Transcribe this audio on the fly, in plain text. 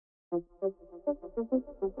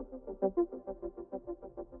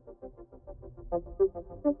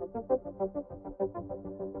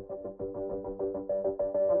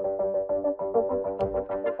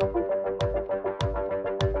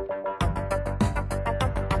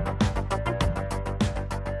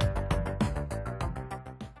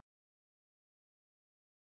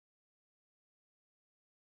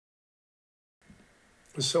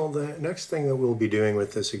So the next thing that we'll be doing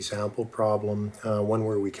with this example problem, one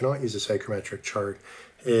where we cannot use a psychrometric chart,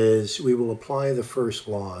 is we will apply the first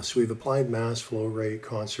law. So we've applied mass flow rate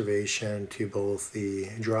conservation to both the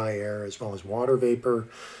dry air as well as water vapor.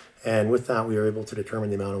 And with that, we are able to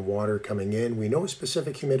determine the amount of water coming in. We know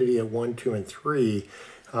specific humidity at 1, 2, and 3.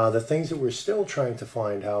 The things that we're still trying to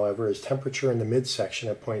find, however, is temperature in the midsection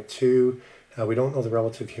at point 2. We don't know the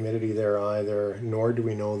relative humidity there either, nor do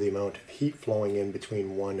we know the amount of heat flowing in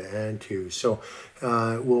between 1 and 2. So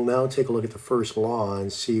we'll now take a look at the first law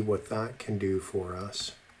and see what that can do for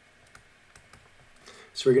us.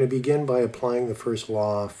 So we're going to begin by applying the first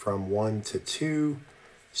law from 1 to 2.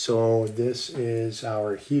 So this is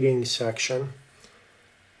our heating section.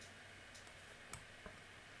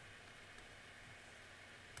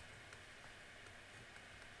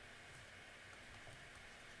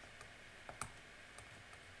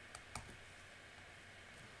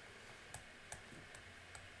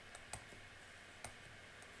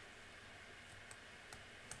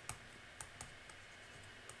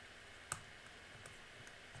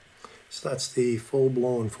 So that's the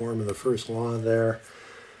full-blown form of the first law there.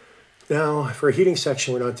 Now, for a heating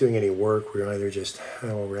section, we're not doing any work. We're either just,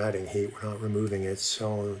 we're adding heat, we're not removing it.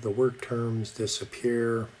 So the work terms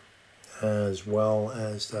disappear, as well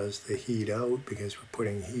as does the heat out, because we're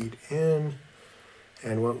putting heat in.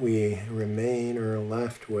 And what we remain or are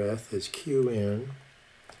left with is Q in.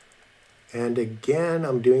 And again,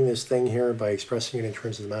 I'm doing this thing here by expressing it in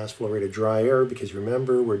terms of the mass flow rate of dry air, because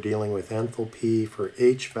remember, we're dealing with enthalpy for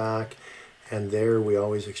HVAC, and there we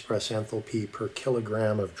always express enthalpy per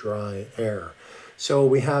kilogram of dry air. So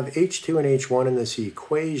we have H2 and H1 in this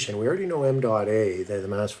equation. We already know m dot A, the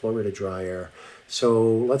mass flow rate of dry air. So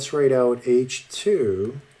let's write out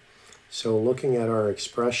H2. So looking at our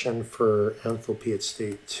expression for enthalpy at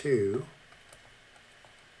state 2,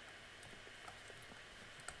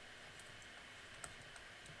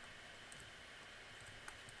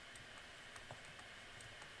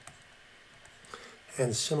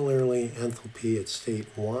 and similarly, enthalpy at state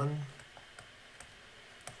 1.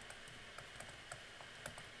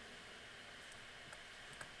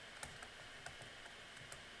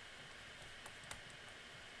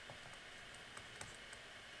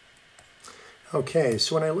 Okay,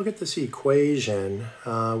 so when I look at this equation,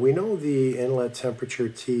 we know the inlet temperature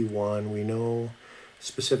T1, we know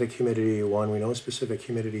specific humidity at 1, we know specific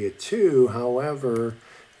humidity at 2. However,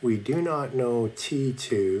 we do not know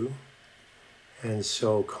T2. And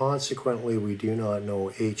so consequently, we do not know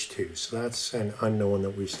H2. So that's an unknown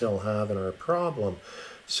that we still have in our problem.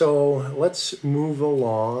 So let's move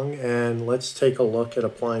along and let's take a look at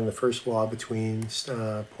applying the first law between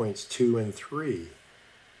points 2 and 3.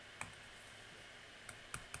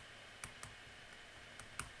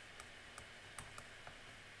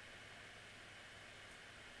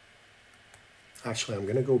 Actually, I'm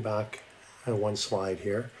going to go back one slide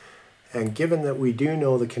here. And given that we do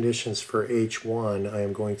know the conditions for H1, I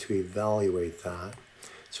am going to evaluate that.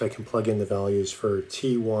 So I can plug in the values for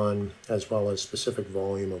T1 as well as specific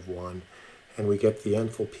volume of 1. And we get the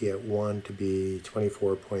enthalpy at 1 to be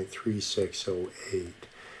 24.3608.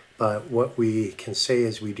 But what we can say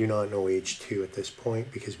is we do not know H2 at this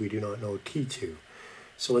point because we do not know T2.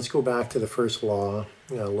 So let's go back to the first law,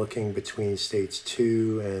 looking between states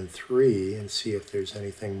 2 and 3 and see if there's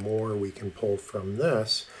anything more we can pull from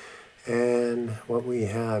this. And what we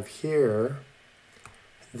have here,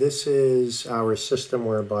 this is our system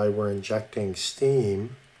whereby we're injecting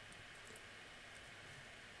steam.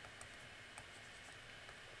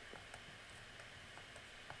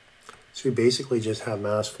 So we basically just have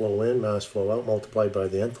mass flow in, mass flow out multiplied by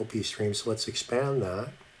the enthalpy stream. So let's expand that.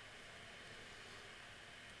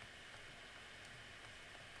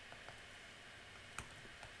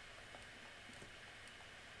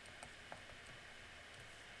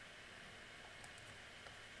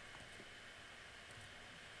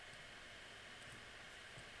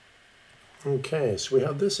 Okay, so we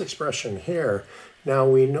have this expression here. Now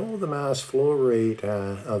we know the mass flow rate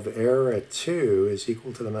of air at 2 is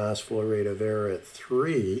equal to the mass flow rate of air at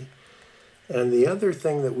 3. And the other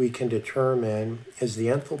thing that we can determine is the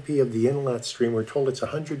enthalpy of the inlet stream. We're told it's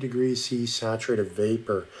 100 degrees C saturated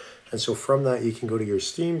vapor. And so from that you can go to your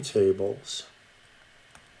steam tables.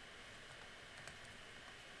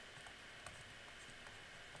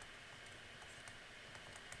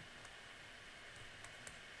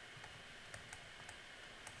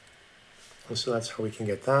 So that's how we can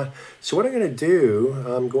get that. So what I'm going to do,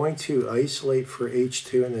 I'm going to isolate for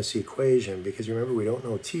H2 in this equation, because remember we don't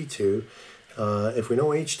know T2. If we know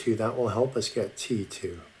H2, that will help us get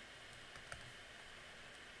T2.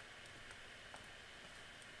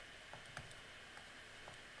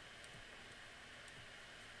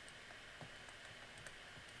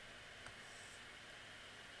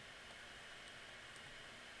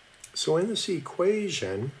 So in this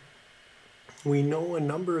equation, we know a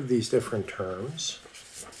number of these different terms.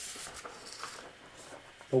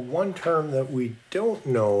 The one term that we don't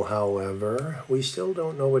know, however, we still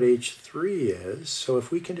don't know what H3 is. So if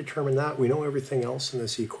we can determine that, we know everything else in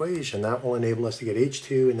this equation. That will enable us to get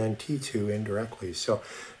H2 and then T2 indirectly. So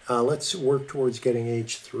let's work towards getting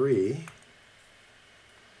H3.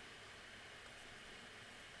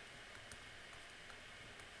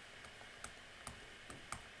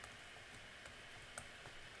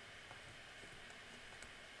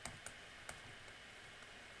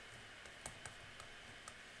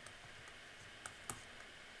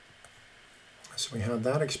 So we have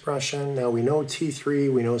that expression. Now we know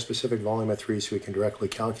T3, we know specific volume at 3, so we can directly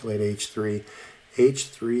calculate H3.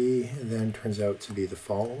 H3 then turns out to be the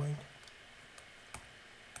following.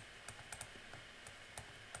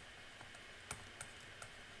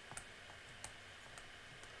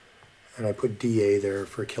 And I put dA there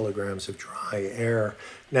for kilograms of dry air.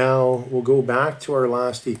 Now we'll go back to our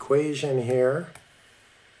last equation here.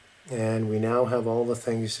 And we now have all the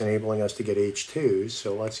things enabling us to get H2,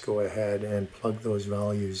 so let's go ahead and plug those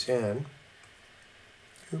values in.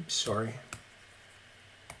 Oops, sorry.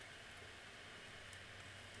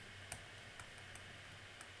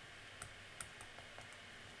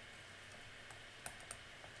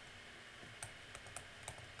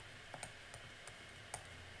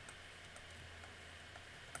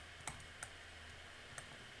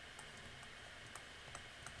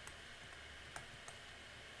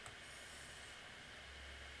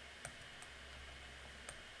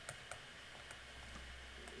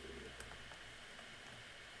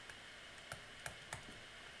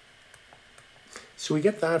 So we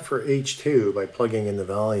get that for H2 by plugging in the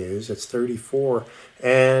values. It's 34.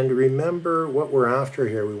 And remember what we're after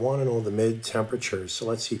here. We want to know the mid temperature. So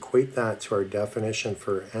let's equate that to our definition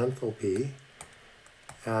for enthalpy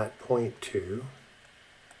at 0.2.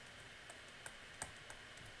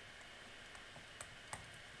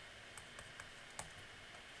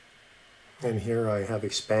 And here I have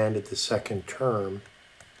expanded the second term.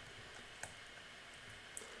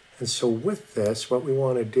 And so with this, what we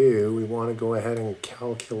want to do, we want to go ahead and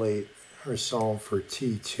calculate or solve for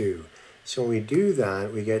T2. So when we do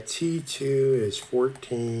that, we get T2 is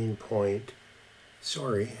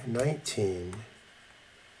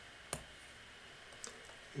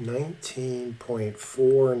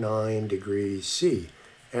 19.49 degrees C.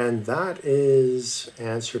 And that is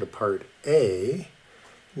answer to part A.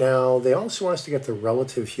 Now, they also want us to get the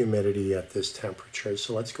relative humidity at this temperature,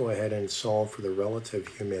 so let's go ahead and solve for the relative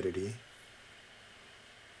humidity.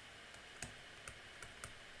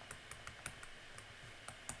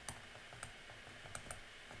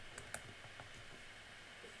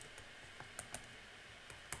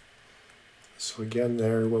 So again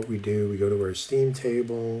there, what we do, we go to our steam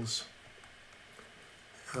tables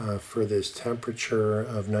for this temperature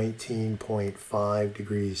of 19.5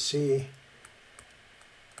 degrees C.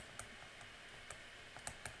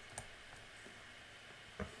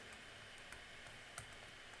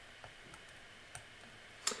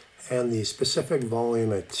 And the specific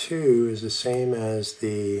volume at 2 is the same as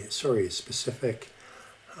the, specific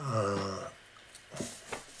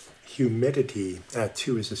humidity at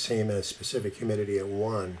 2 is the same as specific humidity at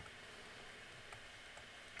 1.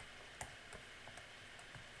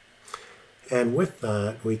 And with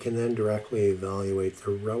that, we can then directly evaluate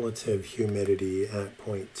the relative humidity at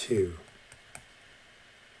 0.2.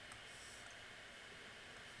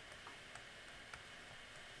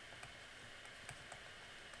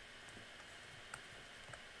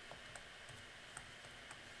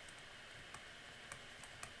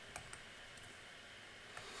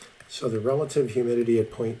 So the relative humidity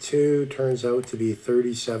at 0.2 turns out to be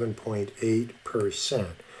 37.8%.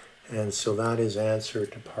 And so that is answer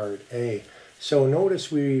to part A. So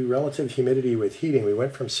notice relative humidity with heating, we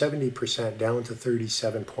went from 70% down to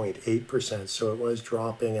 37.8%. So it was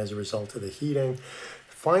dropping as a result of the heating.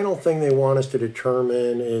 Final thing they want us to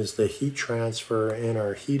determine is the heat transfer in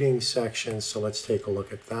our heating section. So let's take a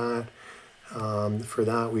look at that. For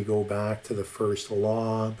that, we go back to the first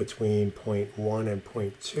law between 0.1 and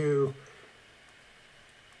 0.2.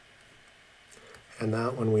 And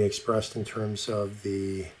that one we expressed in terms of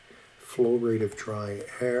the flow rate of dry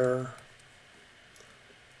air.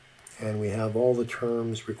 And we have all the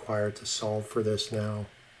terms required to solve for this now.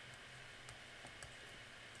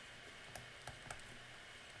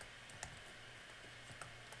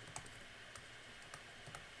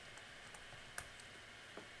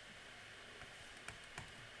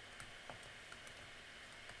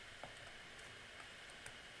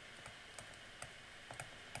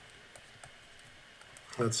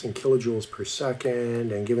 That's in kilojoules per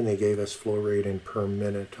second, and given they gave us flow rate in per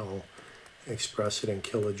minute, I'll express it in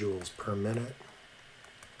kilojoules per minute.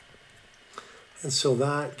 And so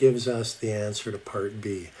that gives us the answer to part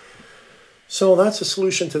B. So that's a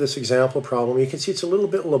solution to this example problem. You can see it's a little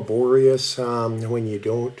bit laborious when you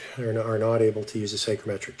don't or are not able to use a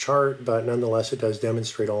psychrometric chart, but nonetheless it does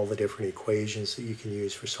demonstrate all the different equations that you can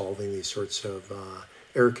use for solving these sorts of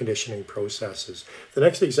air conditioning processes. The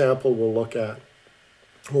next example we'll look at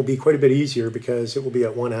will be quite a bit easier because it will be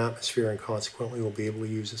at 1 atmosphere, and consequently we'll be able to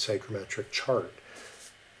use a psychrometric chart.